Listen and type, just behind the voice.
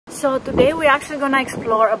So today we're actually gonna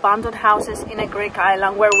explore abandoned houses in a Greek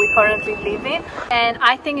island where we currently live in, and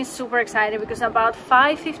I think it's super exciting because about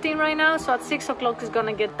 5:15 right now, so at 6 o'clock it's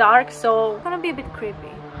gonna get dark, so it's gonna be a bit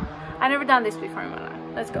creepy. I've never done this before in my life.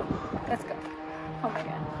 Let's go. Let's go. Oh my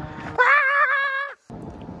god.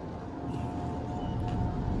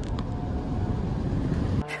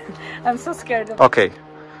 I'm so scared of Okay,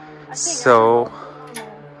 so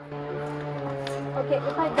okay,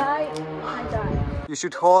 if I die, I die. you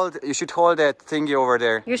should hold that thingy over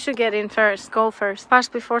there. You should get in first. Go first.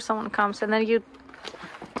 Fast before someone comes, and then you.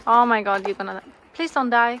 Oh my god, you're gonna. Please don't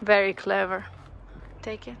die. Very clever.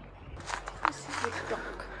 Take it.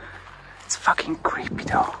 It's fucking creepy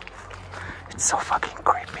though. It's so fucking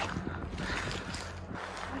creepy.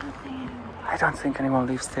 I don't think anyone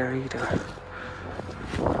lives there either.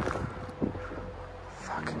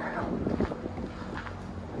 Fucking hell.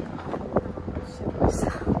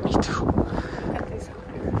 Me too.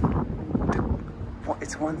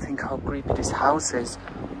 It's one thing how creepy this house is.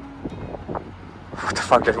 What the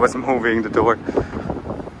fuck, that was moving the door.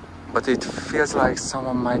 But it feels like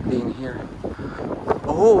someone might be in here.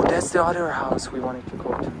 Oh, that's the other house we wanted to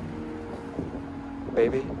go to.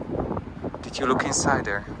 Baby, did you look inside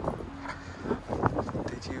there?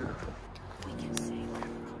 Did you? We can save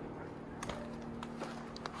them.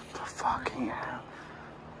 Fucking hell.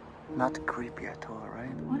 Not creepy at all,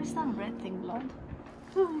 right? What is that red thing, blood?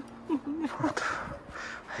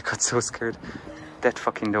 I got so scared. That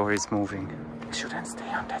fucking door is moving. We shouldn't stay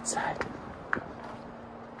on that side.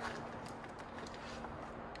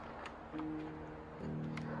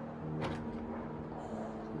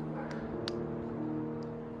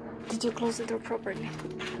 Did you close the door properly?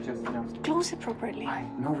 Just no. Close it properly.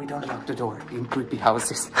 No, we don't lock the door in creepy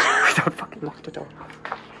houses. We don't fucking lock the door.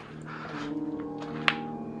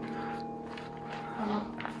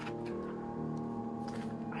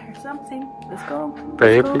 I heard something. Let's go.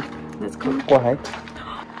 Baby. Let's go. Why?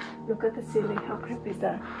 Look at the ceiling. How creepy is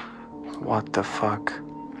that? What the fuck?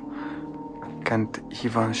 Can't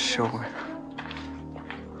even show it.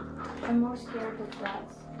 I'm more scared of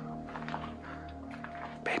rats.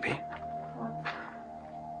 Baby. What?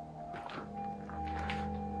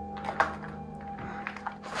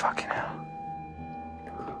 Fucking hell.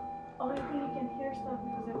 Oh, I think you can hear stuff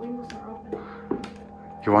because the windows are open.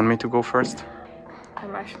 You want me to go first?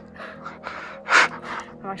 I'm actually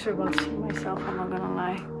watching myself. I'm not gonna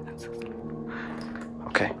lie. I'm so scared.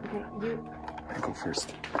 Okay. Okay, you. I go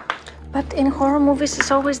first. But in horror movies,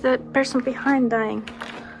 it's always the person behind dying.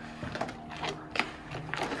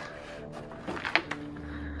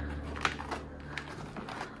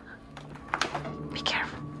 Be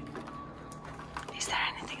careful. Is there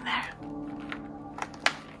anything there?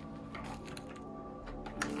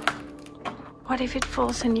 What if it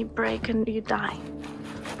falls and you break and you die?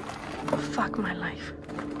 Fuck my life.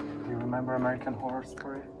 Do you remember American Horror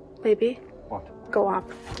Story? Baby, What? go up.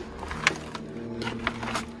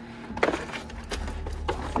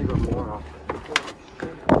 Even more up.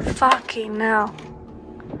 Fucking hell.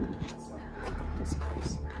 This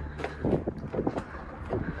place.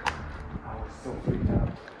 I was so freaked out.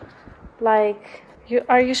 Like,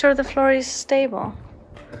 are you sure the floor is stable?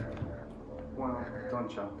 Well, don't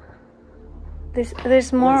jump.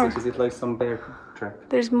 There's more. Is it like some bear trap?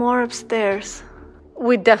 There's more upstairs.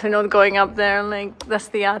 We're definitely not going up there. Like, that's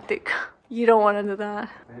the attic. You don't want to do that.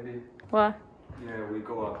 Maybe. What? Yeah, we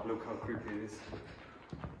go up. Look how creepy it is.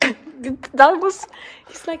 That was.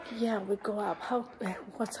 He's like, yeah, we go up.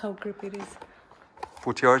 What's how creepy it is?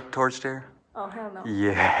 Put your torch there. Oh hell no.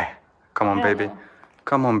 Yeah. Come on, Hell baby. no.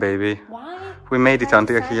 Come on, baby. Why? We made it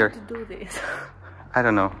until decided here. to do this. I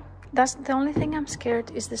don't know. That's the only thing I'm scared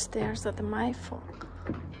is the stairs that they might fall.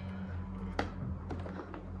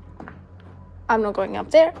 I'm not going up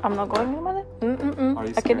there. I'm not going up there. Are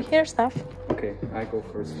you I can scared? hear stuff. Okay, I go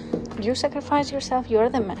first. You sacrifice yourself. You're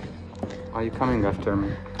the man. Are you coming after me?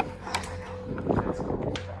 Let's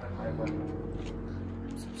go.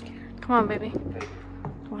 Come on, baby.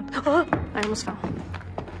 What? Oh, I almost fell.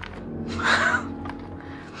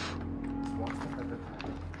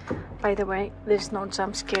 By the way, there's no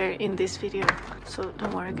jump scare in this video, so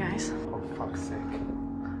don't worry, guys. For fuck's sake.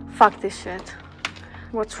 Fuck this shit.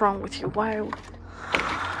 What's wrong with you? Why are we...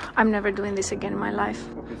 I'm never doing this again in my life.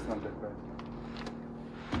 Hope it's not that bad.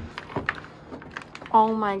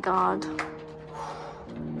 Oh my god.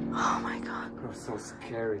 Oh my god. You're so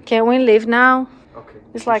scary. Can we leave now? Okay.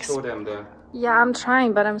 It's you like... show them the. Yeah, I'm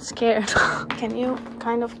trying, but I'm scared. Can you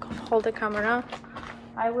kind of hold the camera?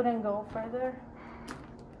 I wouldn't go further.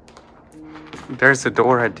 There's a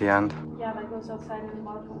door at the end. Yeah, that goes outside in the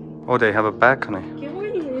balcony. Oh, they have a balcony. Can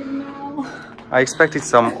we leave now? No. I expected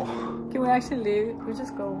some. Can we actually leave? We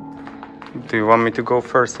just go. Do you want me to go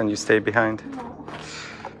first and you stay behind? No.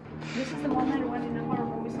 This is the moment when in a horror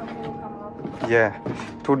movie something will come up. Yeah,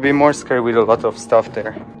 it would be more scary with a lot of stuff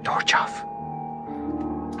there. Torch off.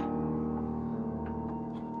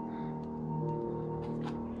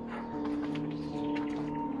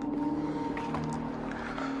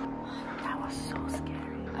 That was so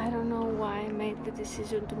scary. I don't know why I made the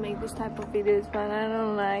decision to make this type of videos, but I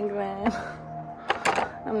don't like them.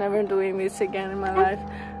 I'm never doing this again in my life.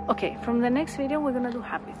 Okay, from the next video we're gonna do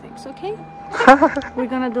happy things, okay? We're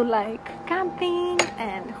gonna do like camping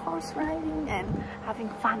and horse riding and having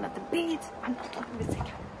fun at the beach. I'm not doing this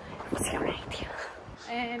again. It was your idea.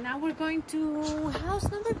 And now we're going to house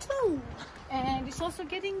number 2. And it's also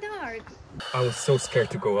getting dark. I was so scared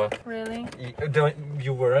to go up. Really?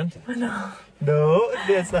 You weren't? No. No,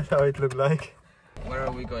 that's not how it looked like. Where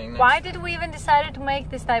are we going next? Why did we even decide to make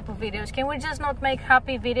this type of videos? Can we just not make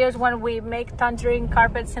happy videos when we make tangerine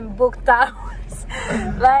carpets and book towers?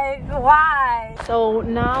 Like, why? So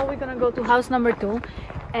now we're gonna go to house number 2,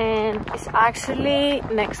 and it's actually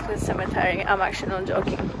next to the cemetery. I'm actually not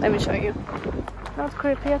joking. Let me show you. Not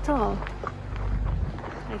creepy at all,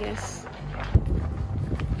 I guess.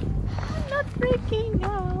 I'm not freaking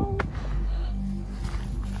out.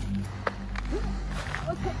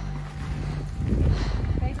 Okay.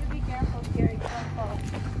 Baby, be careful here. It's not fall.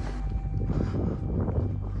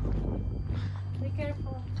 Be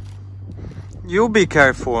careful. You be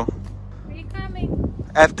careful. Are you coming?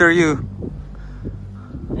 After you.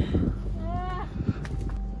 Ah.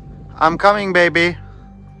 I'm coming, baby.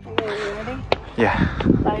 Okay, you ready? Yeah.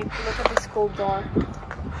 Like, look at this cool door.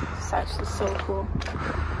 It's actually so cool.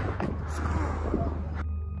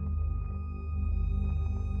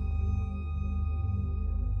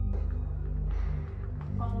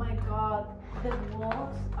 Oh my god, the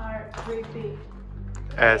walls are creepy.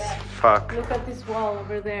 As fuck. Look at this wall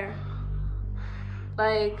over there.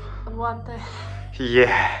 Like, what the...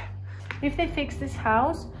 Yeah. If they fix this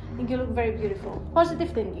house, it can look very beautiful. Positive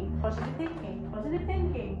thinking, positive thinking, positive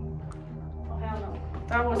thinking. Oh hell no.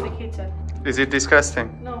 That was the kitchen. Is it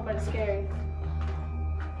disgusting? No, but it's scary.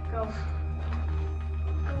 Go.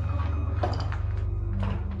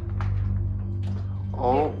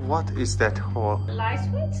 Oh, what is that hole? Light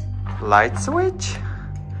switch? Light switch?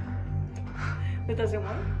 It doesn't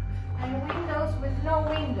work. And windows with no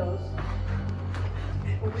windows.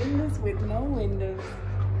 Windows with no windows.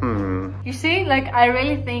 You see, like, I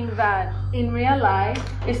really think that in real life,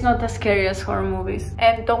 it's not as scary as horror movies.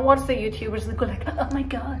 And don't watch the YouTubers that go like, oh my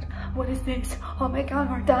god, what is this? Oh my god,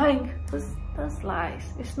 we're dying. That's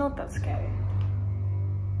lies. It's not that scary.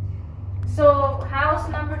 So, house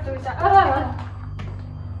number 2 is...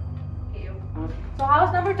 So,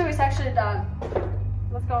 house number 2 is actually done.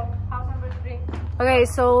 Let's go. House number 3. Okay,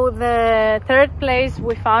 so the third place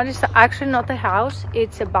we found is actually not a house.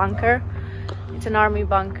 It's a bunker. It's an army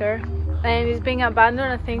bunker, and it's being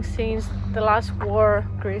abandoned, I think, since the last war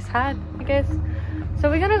Greece had, I guess. So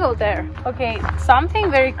we're gonna go there. Okay, something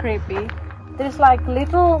very creepy. There's like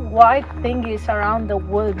little white thingies around the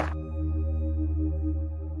wood.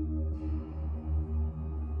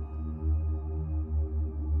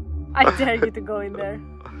 I dare you to go in there.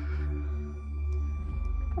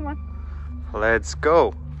 Come on. Let's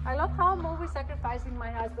go. I love how I'm always sacrificing my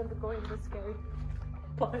husband to go in the scary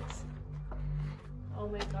parts. Oh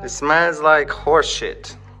my god. It smells like horse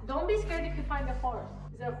shit. Don't be scared if you find a horse.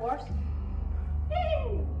 Is there a horse?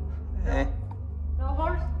 Eh? No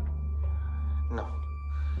horse? No.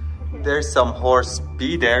 Okay. There's some horse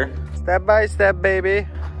pee there. Step by step, baby.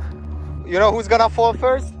 You know who's gonna fall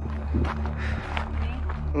first? Me?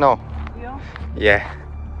 No. You? Yeah.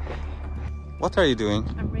 What are you doing?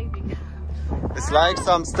 I'm raving. It's like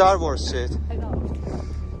some Star Wars shit. I know.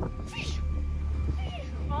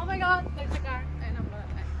 Oh my god, there's a car. And I'm not.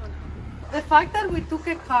 Oh no. The fact that we took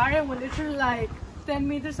a car and we're literally like 10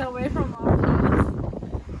 meters away from our house,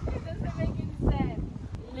 it doesn't make any sense.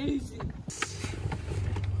 Lazy.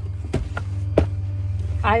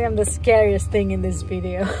 I am the scariest thing in this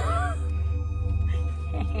video.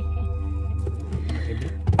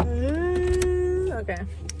 Okay.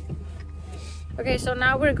 Okay, so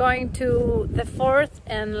now we're going to the 4th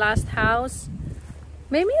and last house.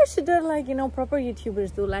 Maybe I should do like, you know, proper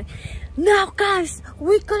YouTubers do, like, now guys,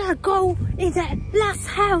 we're gonna go in that last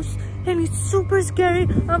house and it's super scary.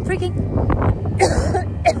 I'm freaking...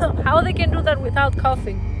 How they can do that without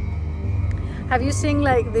coughing? Have you seen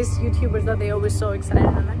like these YouTubers that they always so excited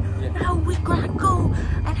and like, yeah, now we're gonna go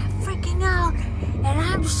and I'm freaking out and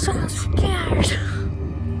I'm so scared.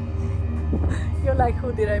 You're like,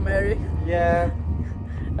 who did I marry? Yeah.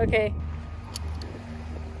 Okay,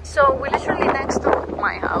 So we're literally next to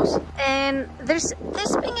my house, and there's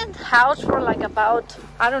been a house for like about,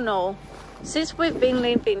 I don't know, since we've been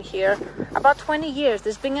living here, about 20 years.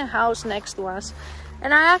 There's been a house next to us,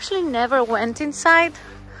 and I actually never went inside,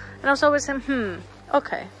 and I was always saying,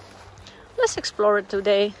 okay, let's explore it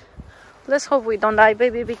today. Let's hope we don't die.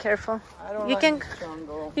 Baby, be careful. You can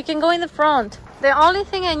go in the front. The only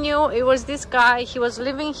thing I knew, it was this guy. He was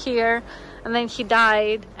living here, and then he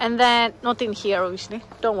died, and then not in here obviously,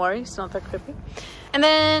 don't worry, it's not that creepy. And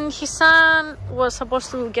then his son was supposed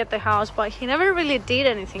to get the house, but he never really did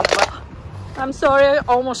anything about it. I'm sorry, I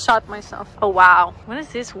almost shot myself. Oh wow, what is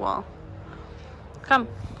this wall? Come.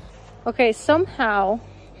 Okay, somehow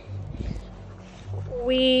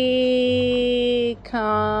we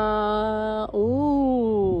can... Ooh.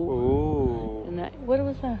 What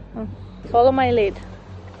was that? Oh. Follow my lead.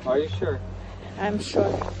 Are you sure? I'm sure.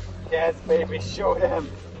 Yes, baby, show them.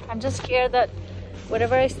 I'm just scared that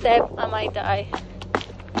wherever I step, I might die.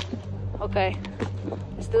 Okay,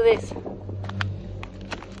 let's do this.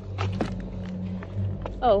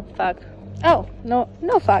 Oh, fuck. Oh, no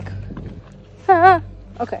fuck. Ah,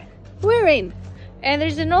 okay, we're in. And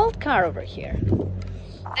there's an old car over here.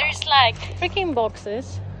 There's like freaking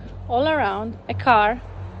boxes all around, a car.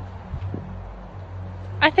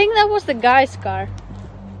 I think that was the guy's car.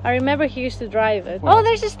 I remember he used to drive it. Oh,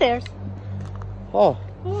 there's the stairs. Oh.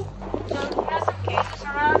 So he has some cages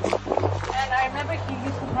around, and I remember he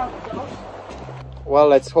used to have dogs. Well,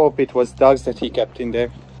 let's hope it was dogs that he kept in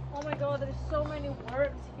there. Oh my god, there's so many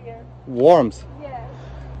worms here. Worms? Yes.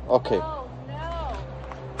 Okay. Oh no.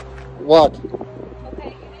 What? Okay,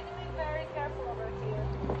 you need to be very careful over here.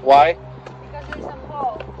 Why? Because there's a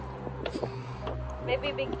hole.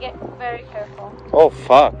 Maybe get very careful. Oh,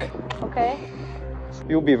 fuck. Okay?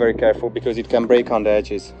 You'll be very careful because it can break on the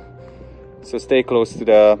edges. So stay close to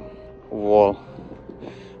the wall.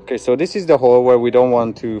 Okay, so this is the hole where we don't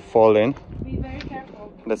want to fall in. Be very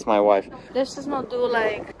careful. That's my wife. Let's just not do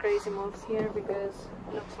like crazy moves here because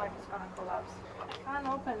it looks like it's gonna collapse. I can't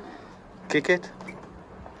open it. Kick it?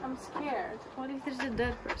 I'm scared. What if there's a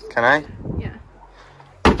dead person? Can I? Yeah.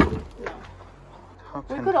 No. How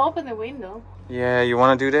We can... could open the window. Yeah, you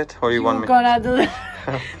want to do that? Or you want me? Gonna do that.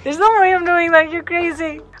 There's no way I'm doing that. You're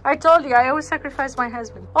crazy. I told you, I always sacrifice my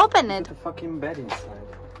husband. Open it. The fucking bed inside.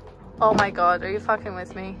 Oh my god, are you fucking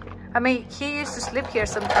with me? I mean, he used to sleep here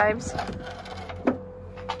sometimes.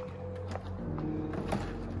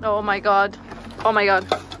 Oh my god. Oh my god.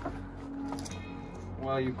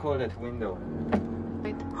 Well, you call it window.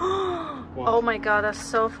 Wait. Oh my god, that's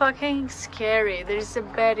so fucking scary. There's a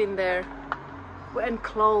bed in there. And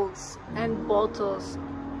clothes. And bottles.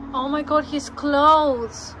 Oh my god, his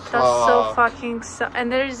clothes. That's so fucking...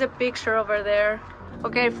 And there is a picture over there.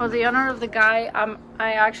 Okay, for the honor of the guy,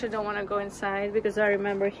 I actually don't want to go inside because I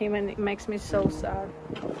remember him and it makes me so sad.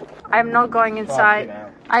 I'm not going inside.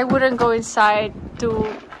 I wouldn't go inside to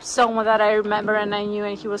someone that I remember and I knew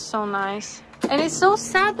and he was so nice. And it's so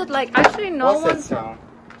sad that like actually no one... What's that sound?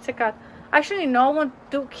 It's a cat. Actually no one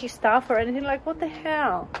took his stuff or anything. Like, what the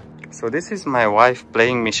hell? So this is my wife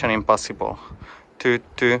playing Mission Impossible. You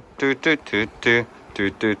step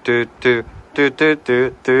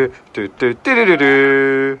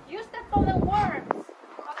on the worms.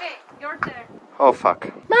 Okay, your turn. Oh fuck.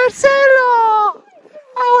 Marcelo!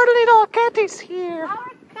 Our little cat is here.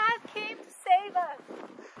 Our cat came to save us.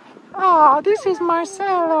 Oh, this is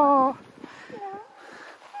Marcelo.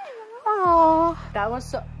 Oh. That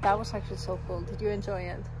was actually so cool. Did you enjoy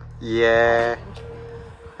it? Yeah.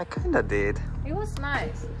 I kinda did. It was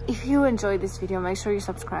nice. If you enjoyed this video, make sure you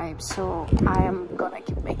subscribe. So I am gonna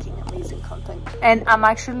keep making amazing content. And I'm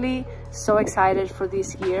actually so excited for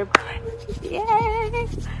this year. Yay!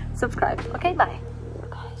 Subscribe. Okay, bye.